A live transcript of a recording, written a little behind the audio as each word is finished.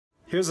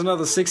Here's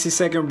another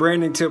 60-second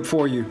branding tip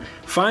for you.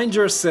 Find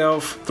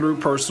yourself through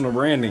personal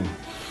branding.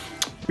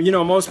 You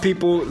know, most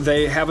people,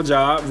 they have a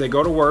job, they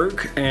go to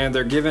work, and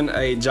they're given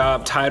a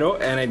job title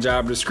and a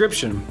job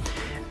description.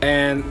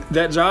 And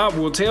that job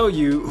will tell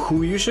you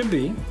who you should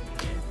be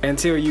and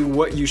tell you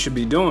what you should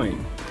be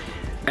doing.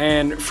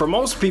 And for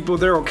most people,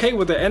 they're okay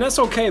with it. And that's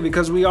okay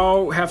because we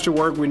all have to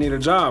work, we need a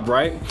job,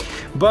 right?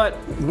 But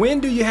when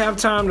do you have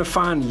time to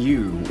find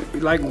you?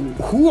 Like,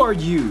 who are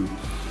you?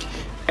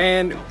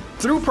 And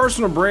through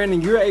personal branding,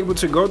 you're able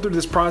to go through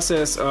this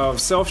process of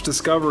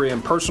self-discovery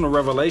and personal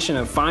revelation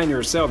and find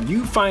yourself.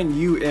 You find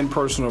you in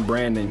personal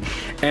branding.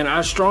 And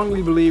I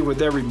strongly believe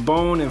with every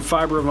bone and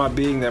fiber of my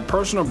being that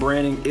personal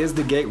branding is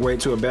the gateway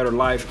to a better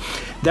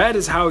life. That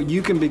is how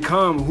you can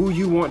become who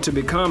you want to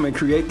become and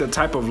create the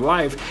type of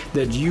life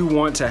that you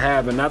want to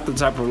have and not the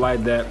type of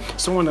life that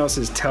someone else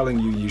is telling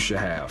you you should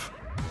have.